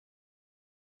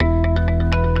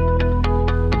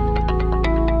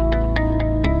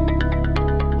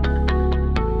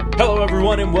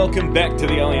everyone, and welcome back to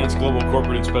the Allianz Global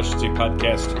Corporate and Specialty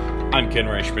Podcast. I'm Ken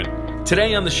Reichman.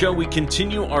 Today on the show, we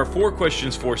continue our 4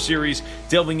 Questions for series,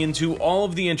 delving into all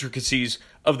of the intricacies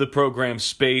of the program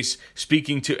space,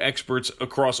 speaking to experts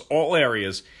across all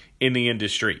areas in the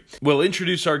industry. We'll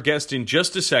introduce our guest in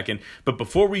just a second, but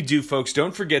before we do, folks,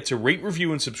 don't forget to rate,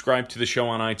 review, and subscribe to the show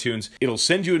on iTunes. It'll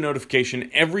send you a notification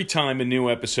every time a new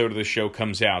episode of the show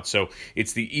comes out, so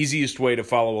it's the easiest way to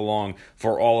follow along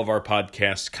for all of our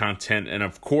podcast content. And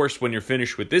of course, when you're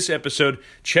finished with this episode,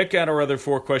 check out our other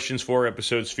 4 Questions for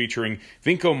episodes featuring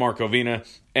Vinko Markovina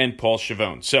and Paul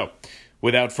Chavone. So,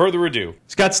 without further ado,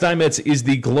 Scott Steinmetz is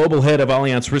the global head of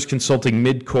Allianz Risk Consulting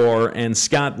Midcore. And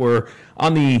Scott, we're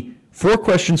on the 4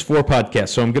 Questions for podcast.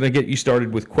 So I'm going to get you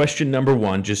started with question number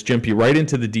 1, just jump you right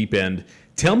into the deep end.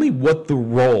 Tell me what the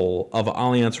role of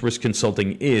Allianz Risk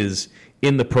Consulting is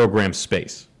in the program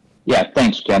space. Yeah,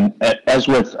 thanks, Ken. As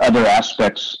with other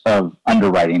aspects of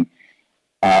underwriting,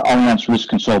 Allianz Risk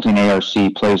Consulting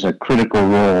ARC plays a critical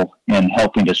role in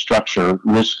helping to structure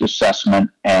risk assessment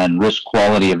and risk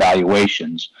quality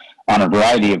evaluations on a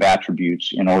variety of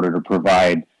attributes in order to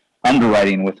provide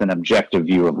underwriting with an objective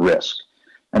view of risk.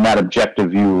 And that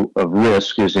objective view of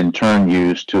risk is in turn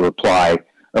used to apply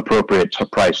appropriate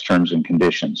price terms and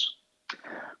conditions.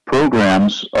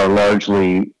 Programs are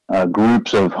largely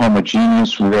groups of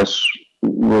homogeneous risks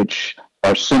which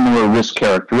are similar risk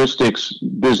characteristics,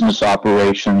 business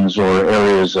operations, or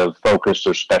areas of focus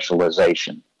or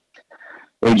specialization.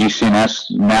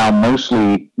 AGCS now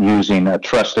mostly using a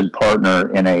trusted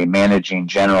partner in a managing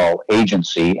general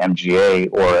agency, MGA,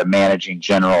 or a managing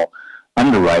general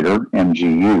underwriter,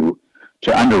 MGU,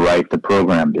 to underwrite the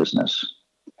program business.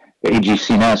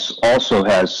 AGCS also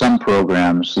has some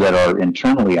programs that are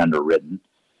internally underwritten,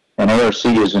 and ARC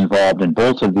is involved in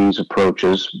both of these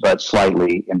approaches, but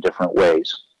slightly in different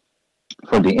ways.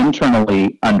 For the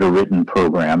internally underwritten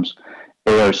programs,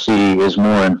 ARC is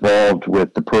more involved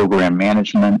with the program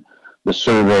management, the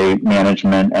survey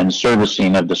management, and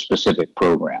servicing of the specific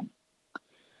program.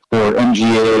 For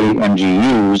MGA,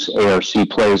 MGUs, ARC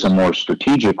plays a more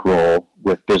strategic role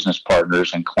with business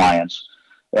partners and clients,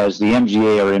 as the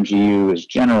MGA or MGU is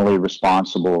generally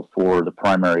responsible for the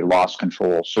primary loss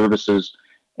control services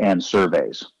and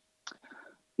surveys.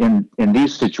 In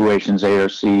these situations,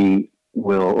 ARC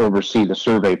will oversee the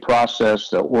survey process,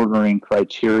 the ordering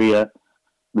criteria,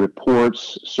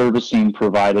 reports, servicing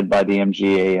provided by the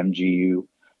MGA, MGU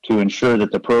to ensure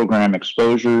that the program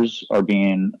exposures are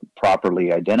being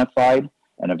properly identified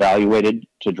and evaluated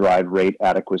to drive rate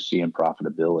adequacy and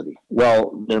profitability.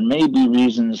 Well, there may be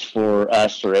reasons for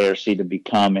us or ARC to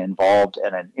become involved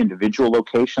at an individual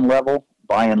location level.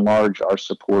 By and large, our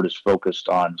support is focused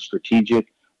on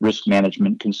strategic risk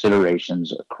management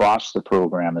considerations across the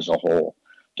program as a whole,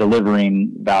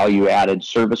 delivering value-added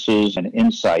services and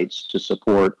insights to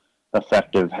support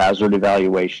effective hazard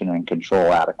evaluation and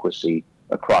control adequacy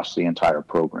across the entire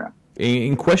program.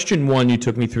 In question 1, you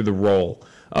took me through the role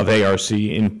of ARC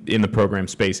in the program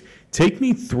space. Take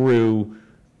me through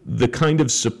the kind of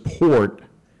support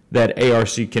that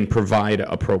ARC can provide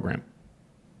a program.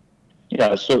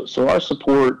 Yeah, so our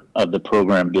support of the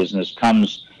program business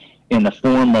comes in the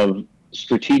form of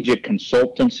strategic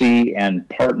consultancy and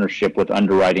partnership with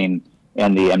underwriting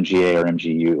and the MGA or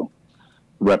MGU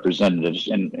representatives.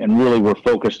 And really, we're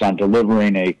focused on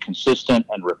delivering a consistent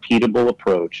and repeatable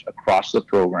approach across the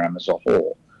program as a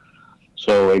whole.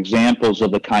 So examples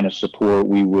of the kind of support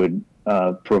we would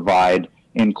provide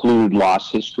include loss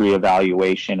history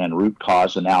evaluation and root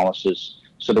cause analysis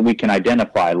so that we can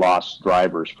identify loss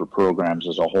drivers for programs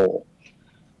as a whole.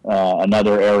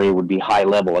 Another area would be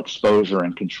high-level exposure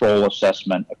and control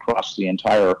assessment across the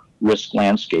entire risk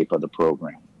landscape of the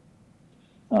program.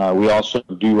 We also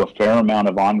do a fair amount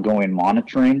of ongoing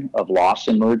monitoring of loss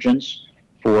emergence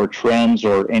for trends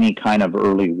or any kind of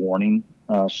early warning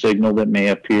signal that may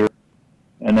appear.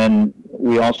 And then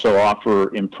we also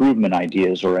offer improvement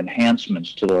ideas or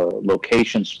enhancements to the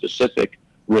location-specific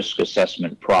risk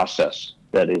assessment process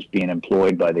that is being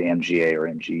employed by the MGA or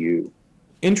MGU.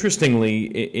 Interestingly,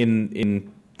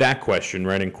 in that question,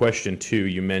 right, in question 2,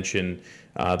 you mentioned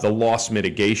the loss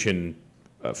mitigation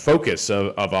focus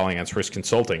of Allianz Risk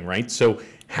Consulting, right? So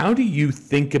how do you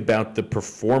think about the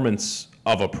performance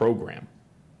of a program?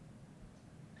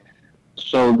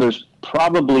 So there's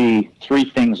probably 3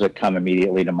 things that come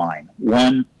immediately to mind.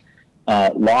 One,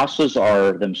 losses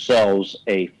are themselves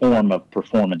a form of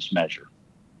performance measure.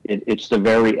 It's the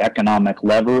very economic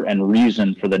lever and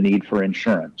reason for the need for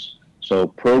insurance. So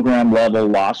program level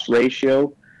loss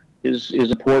ratio is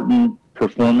important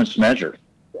performance measure.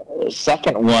 The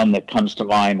second one that comes to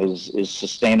mind is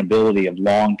sustainability of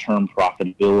long-term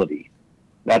profitability.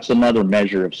 That's another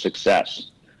measure of success.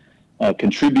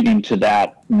 Contributing to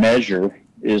that measure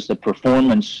is the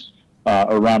performance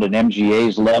around an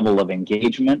MGA's level of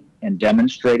engagement and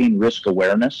demonstrating risk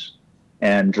awareness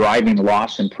and driving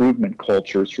loss improvement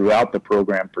culture throughout the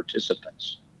program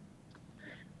participants.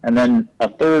 And then a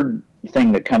third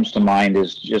thing that comes to mind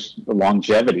is just the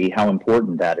longevity, how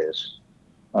important that is.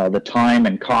 The time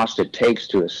and cost it takes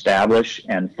to establish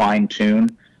and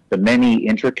fine-tune the many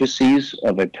intricacies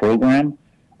of a program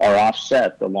are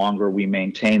offset the longer we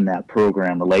maintain that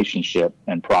program relationship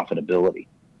and profitability.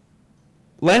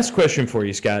 Last question for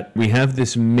you, Scott. We have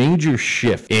this major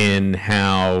shift in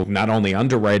how not only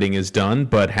underwriting is done,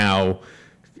 but how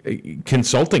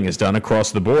consulting is done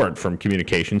across the board, from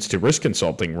communications to risk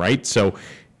consulting, right? So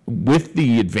with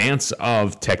the advance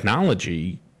of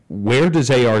technology, where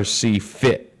does ARC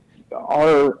fit?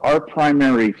 Our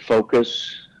primary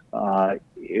focus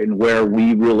in where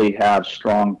we really have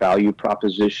strong value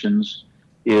propositions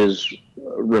is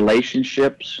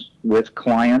relationships with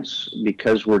clients,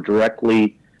 because we're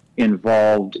directly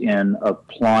involved in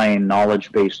applying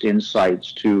knowledge-based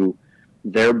insights to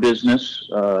their business,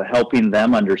 helping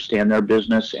them understand their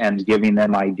business and giving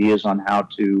them ideas on how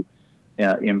to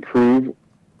improve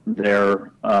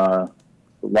their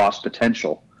loss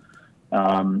potential.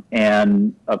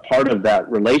 And a part of that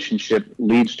relationship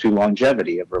leads to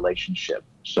longevity of relationship.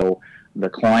 So the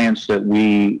clients that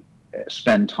we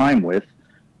spend time with,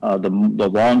 the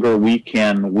longer we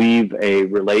can weave a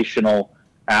relational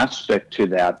aspect to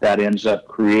that ends up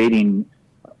creating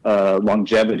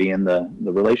longevity in the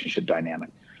relationship dynamic.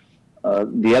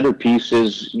 The other piece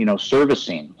is,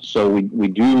 servicing. So we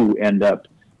do end up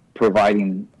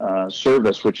providing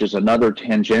service, which is another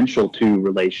tangential to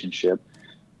relationship,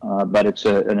 but it's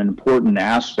an important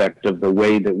aspect of the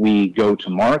way that we go to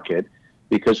market,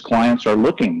 because clients are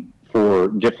looking for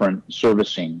different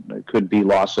servicing. It could be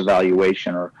loss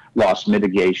evaluation or loss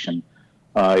mitigation.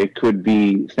 It could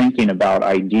be thinking about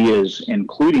ideas,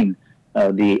 including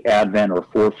the advent or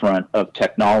forefront of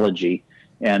technology.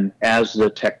 And as the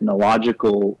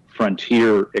technological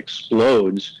frontier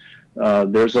explodes,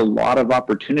 there's a lot of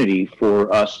opportunity for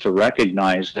us to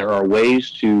recognize there are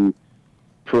ways to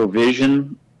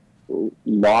provision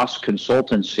loss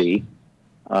consultancy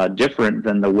different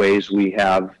than the ways we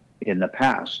have in the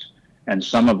past. And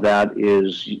some of that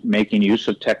is making use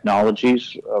of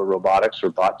technologies, robotics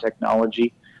or bot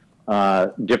technology,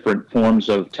 different forms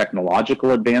of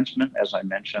technological advancement. As I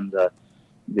mentioned,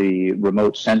 the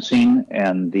remote sensing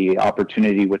and the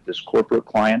opportunity with this corporate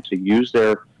client to use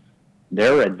their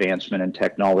advancement in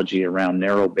technology around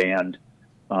narrowband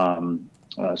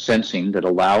sensing that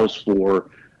allows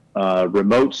for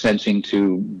remote sensing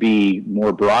to be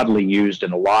more broadly used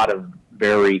in a lot of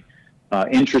very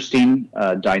interesting,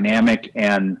 dynamic,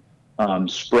 and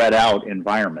spread out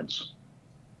environments.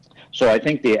 So I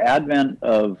think the advent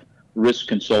of risk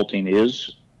consulting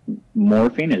is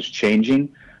morphing, is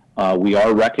changing. We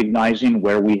are recognizing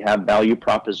where we have value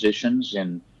propositions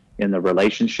in the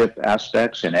relationship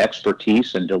aspects and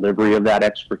expertise and delivery of that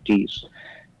expertise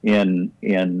in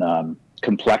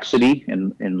complexity,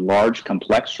 in large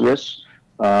complex risks.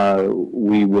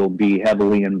 We will be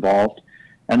heavily involved.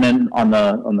 And then on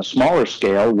the smaller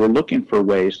scale, we're looking for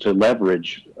ways to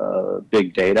leverage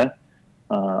big data,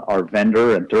 our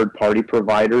vendor and third-party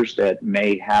providers that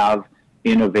may have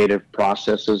innovative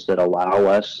processes that allow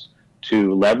us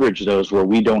to leverage those where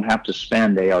we don't have to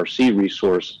spend ARC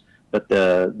resource, but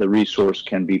the resource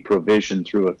can be provisioned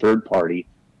through a third party,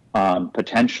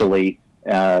 potentially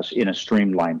in a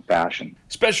streamlined fashion.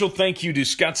 Special thank you to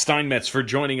Scott Steinmetz for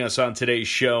joining us on today's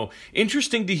show.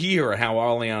 Interesting to hear how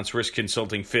Allianz Risk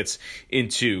Consulting fits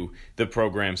into the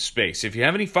program space. If you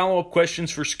have any follow-up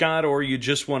questions for Scott, or you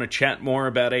just want to chat more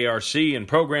about ARC and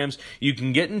programs, you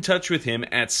can get in touch with him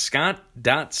at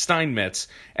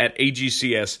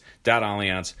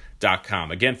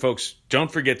scott.steinmetz@agcs.allianz.com. Again, folks,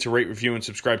 don't forget to rate, review, and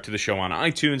subscribe to the show on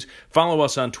iTunes. Follow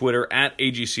us on Twitter at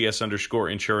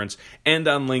AGCS_insurance and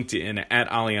on LinkedIn at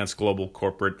Allianz Global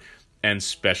Corporate and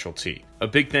Specialty. A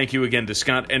big thank you again to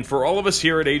Scott, and for all of us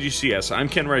here at AGCS, I'm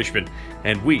Ken Reichman,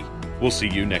 and we will see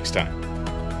you next time.